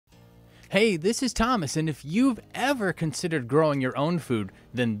Hey, this is Thomas, and if you've ever considered growing your own food,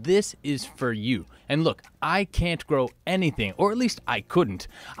 then this is for you. And look, I can't grow anything, or at least I couldn't.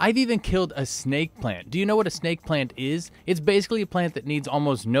 I've even killed a snake plant. Do you know what a snake plant is? It's basically a plant that needs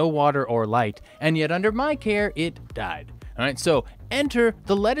almost no water or light, and yet under my care, it died. All right, so enter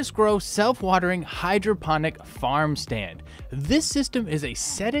the Lettuce Grow self-watering hydroponic farm stand. This system is a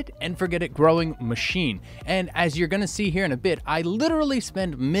set it and forget it growing machine. And as you're gonna see here in a bit, I literally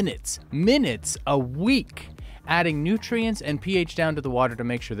spend minutes a week adding nutrients and pH down to the water to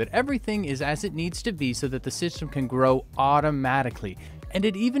make sure that everything is as it needs to be so that the system can grow automatically. And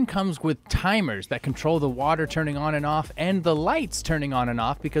it even comes with timers that control the water turning on and off and the lights turning on and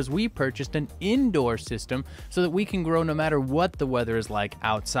off, because we purchased an indoor system so that we can grow no matter what the weather is like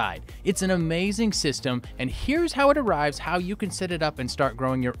outside. It's an amazing system, and here's how it arrives, how you can set it up and start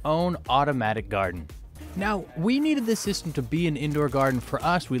growing your own automatic garden. Now, we needed this system to be an indoor garden for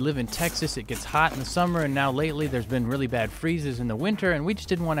us. We live in Texas, it gets hot in the summer, and now lately there's been really bad freezes in the winter, and we just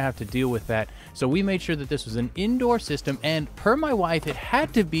didn't want to have to deal with that. So we made sure that this was an indoor system, and per my wife, it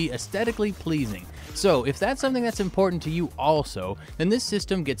had to be aesthetically pleasing. So if that's something that's important to you also, then this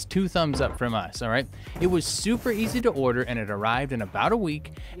system gets 2 thumbs up from us, all right? It was super easy to order, and it arrived in about a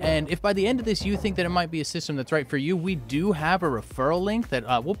week. And if by the end of this you think that it might be a system that's right for you, we do have a referral link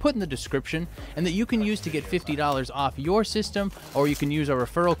that we'll put in the description, and that you can use to get $50 off your system, or you can use our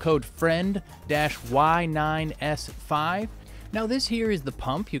referral code FRIEND-Y9S5. Now this here is the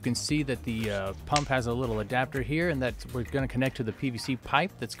pump. You can see that the pump has a little adapter here, and that we're going to connect to the PVC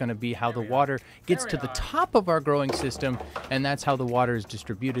pipe. That's going to be how the water gets to the top of our growing system, and that's how the water is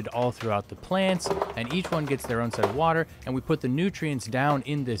distributed all throughout the plants, and each one gets their own set of water, and we put the nutrients down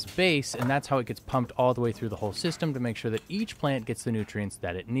in this base, and that's how it gets pumped all the way through the whole system to make sure that each plant gets the nutrients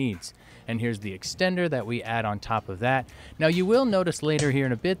that it needs. And here's the extender that we add on top of that. Now you will notice later here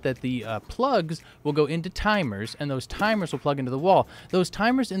in a bit that the plugs will go into timers, and those timers will plug into the wall. Those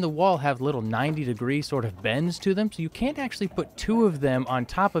timers in the wall have little 90-degree sort of bends to them, so you can't actually put 2 of them on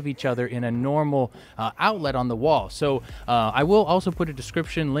top of each other in a normal outlet on the wall. So I will also put a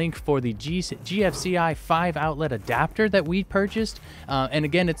description link for the GFCI 5-outlet adapter that we purchased. And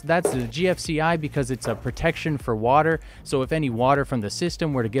again, that's the GFCI because it's a protection for water. So if any water from the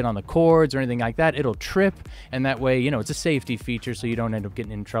system were to get on the cords or anything like that, it'll trip, and that way, it's a safety feature, so you don't end up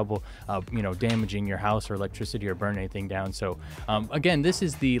getting in trouble, damaging your house or electricity or burn anything down. So again, this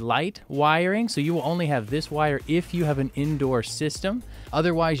is the light wiring, so you will only have this wire if you have an indoor system.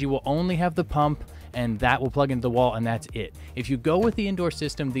 Otherwise, you will only have the pump, and that will plug into the wall, and that's it. If you go with the indoor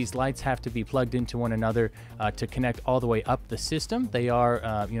system, these lights have to be plugged into one another to connect all the way up the system. They are,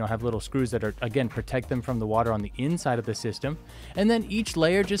 have little screws that are, again, protect them from the water on the inside of the system. And then each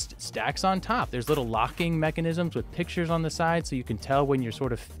layer just stacks on top. There's little locking mechanisms with pictures on the side, so you can tell when you're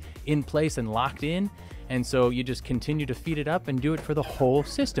sort of in place and locked in. And so you just continue to feed it up and do it for the whole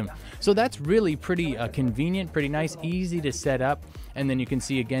system. So that's really pretty convenient, pretty nice, easy to set up. And then you can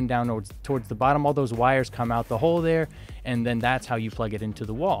see again down towards the bottom, all those wires come out the hole there, and then that's how you plug it into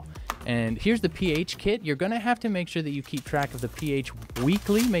the wall. And here's the pH kit. You're gonna have to make sure that you keep track of the pH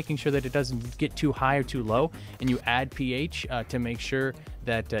weekly, making sure that it doesn't get too high or too low, and you add pH to make sure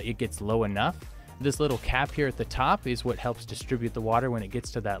that it gets low enough. This little cap here at the top is what helps distribute the water when it gets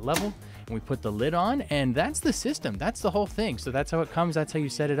to that level. And we put the lid on, and that's the system. That's the whole thing. So that's how it comes. That's how you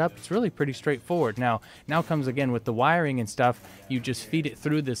set it up. It's really pretty straightforward. Now comes again with the wiring and stuff. You just feed it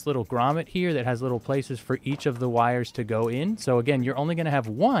through this little grommet here that has little places for each of the wires to go in. So again, you're only going to have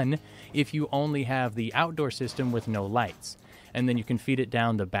one if you only have the outdoor system with no lights. And then you can feed it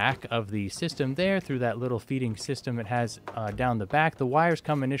down the back of the system there through that little feeding system it has down the back. The wires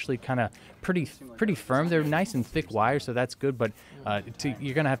come initially kind of pretty firm. They're nice and thick wires, so that's good, but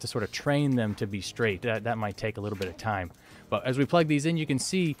you're going to have to sort of train them to be straight. That might take a little bit of time. But as we plug these in, you can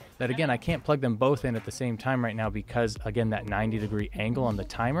see that, again, I can't plug them both in at the same time right now because, again, that 90-degree angle on the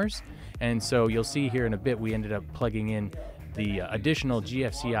timers. And so you'll see here in a bit we ended up plugging in the additional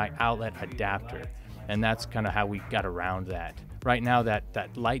GFCI outlet adapter. And that's kind of how we got around that. Right now, that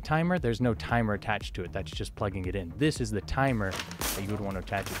light timer, there's no timer attached to it. That's just plugging it in. This is the timer that you would want to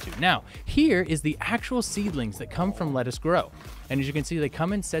attach it to. Now, here is the actual seedlings that come from Lettuce Grow. And as you can see, they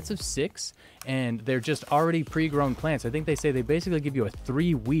come in sets of 6, and they're just already pre-grown plants. I think they say they basically give you a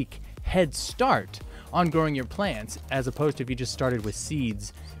 3-week head start on growing your plants, as opposed to if you just started with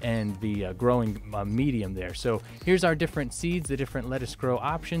seeds and the growing medium there. So here's our different seeds, the different lettuce grow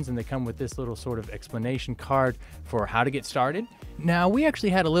options, and they come with this little sort of explanation card for how to get started. Now, we actually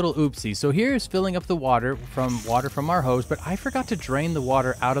had a little oopsie. So here's filling up the water from our hose, but I forgot to drain the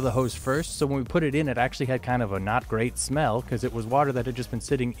water out of the hose first. So when we put it in, it actually had kind of a not great smell because it was water that had just been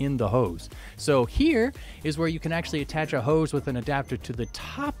sitting in the hose. So here is where you can actually attach a hose with an adapter to the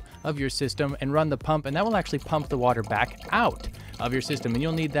top of your system and run the pump, and that will actually pump the water back out of your system, and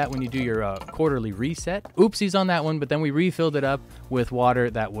you'll need that when you do your quarterly reset. Oopsies on that one, but then we refilled it up with water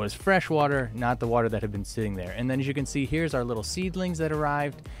that was fresh water, not the water that had been sitting there. And then as you can see, here's our little seedlings that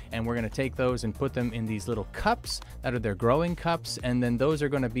arrived, and we're going to take those and put them in these little cups that are their growing cups, and then those are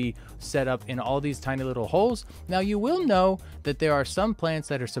going to be set up in all these tiny little holes. Now, you will know that there are some plants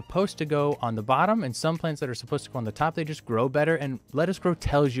that are supposed to go on the bottom and some plants that are supposed to go on the top. They just grow better, and Lettuce Grow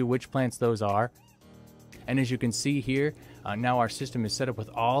tells you which plants those are. And as you can see here, now our system is set up with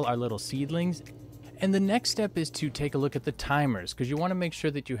all our little seedlings. And the next step is to take a look at the timers, because you want to make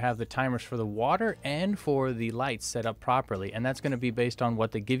sure that you have the timers for the water and for the lights set up properly. And that's going to be based on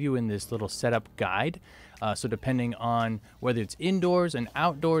what they give you in this little setup guide. So depending on whether it's indoors and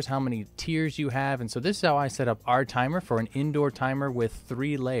outdoors, how many tiers you have. And so this is how I set up our timer for an indoor timer with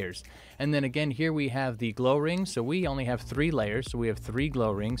 3 layers. And then again, here we have the glow rings. So we only have 3 layers. So we have 3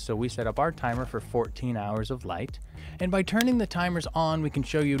 glow rings. So we set up our timer for 14 hours of light. And by turning the timers on, we can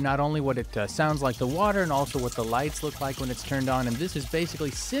show you not only what it sounds like the water and also what the lights look like when it's turned on. And this is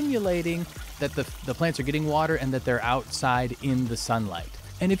basically simulating that the plants are getting water and that they're outside in the sunlight.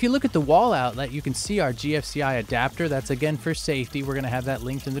 And if you look at the wall outlet, you can see our GFCI adapter. That's again for safety. We're going to have that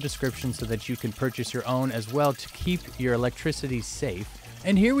linked in the description so that you can purchase your own as well to keep your electricity safe.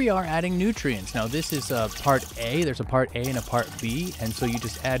 And here we are adding nutrients. Now this is part A. There's a part A and a part B. And so you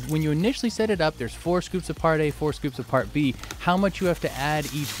just add, when you initially set it up, there's 4 scoops of part A, 4 scoops of part B. How much you have to add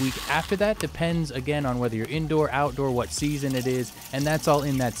each week after that depends again on whether you're indoor, outdoor, what season it is. And that's all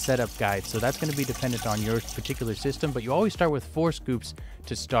in that setup guide. So that's going to be dependent on your particular system, but you always start with 4 scoops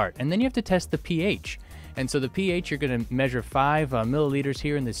to start. And then you have to test the pH. And so the pH, you're going to measure 5 milliliters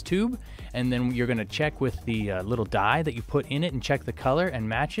here in this tube, and then you're going to check with the little dye that you put in it and check the color and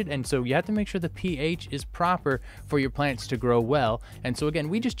match it. And so you have to make sure the pH is proper for your plants to grow well. And so again,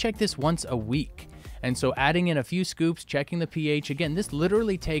 we just check this once a week. And so adding in a few scoops, checking the pH, again, this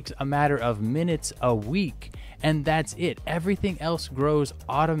literally takes a matter of minutes a week. And that's it. Everything else grows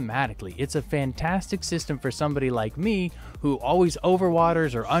automatically. It's a fantastic system for somebody like me who always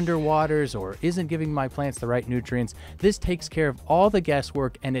overwaters or underwaters or isn't giving my plants the right nutrients. This takes care of all the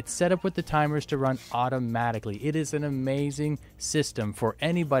guesswork, and it's set up with the timers to run automatically. It is an amazing system for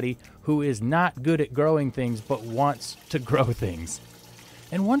anybody who is not good at growing things but wants to grow things.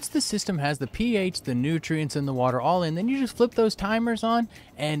 And once the system has the pH, the nutrients, and the water all in, then you just flip those timers on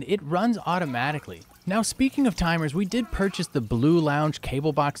and it runs automatically. Now, speaking of timers, we did purchase the Blue Lounge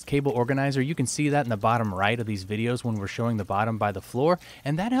cable box cable organizer. You can see that in the bottom right of these videos when we're showing the bottom by the floor.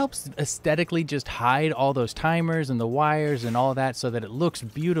 And that helps aesthetically just hide all those timers and the wires and all that so that it looks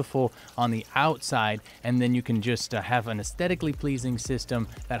beautiful on the outside. And then you can just have an aesthetically pleasing system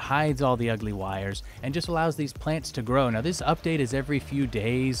that hides all the ugly wires and just allows these plants to grow. Now, this update is every few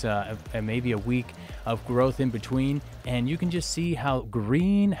days, maybe a week of growth in between. And you can just see how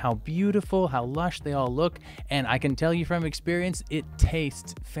green, how beautiful, how lush they all look. And I can tell you from experience, it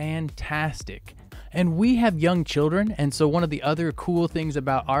tastes fantastic. And we have young children, and so one of the other cool things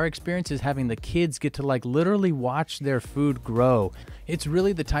about our experience is having the kids get to literally watch their food grow. It's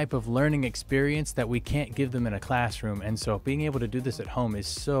really the type of learning experience that we can't give them in a classroom, and so being able to do this at home is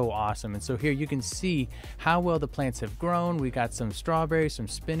so awesome. And so here you can see how well the plants have grown. We got some strawberries, some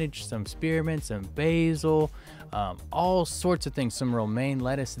spinach, some spearmint, some basil, all sorts of things, some romaine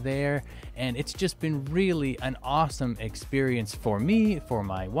lettuce there, and it's just been really an awesome experience for me, for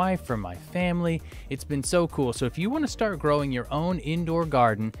my wife, for my family. It's been so cool. So if you want to start growing your own indoor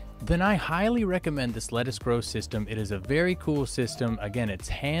garden, then I highly recommend this Lettuce Grow system. It is a very cool system. Again, it's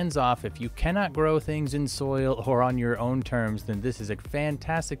hands-off. If you cannot grow things in soil or on your own terms, then this is a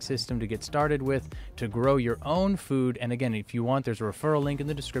fantastic system to get started with to grow your own food. And again, if you want, there's a referral link in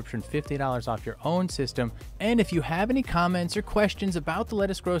the description, $50 off your own system. And if you have any comments or questions about the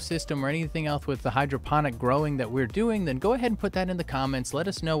Lettuce Grow system or anything else with the hydroponic growing that we're doing, then go ahead and put that in the comments. Let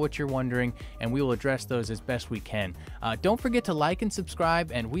us know what you're wondering, and we will address those as best we can. Don't forget to like and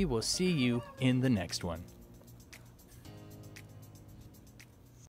subscribe, and we will see you in the next one.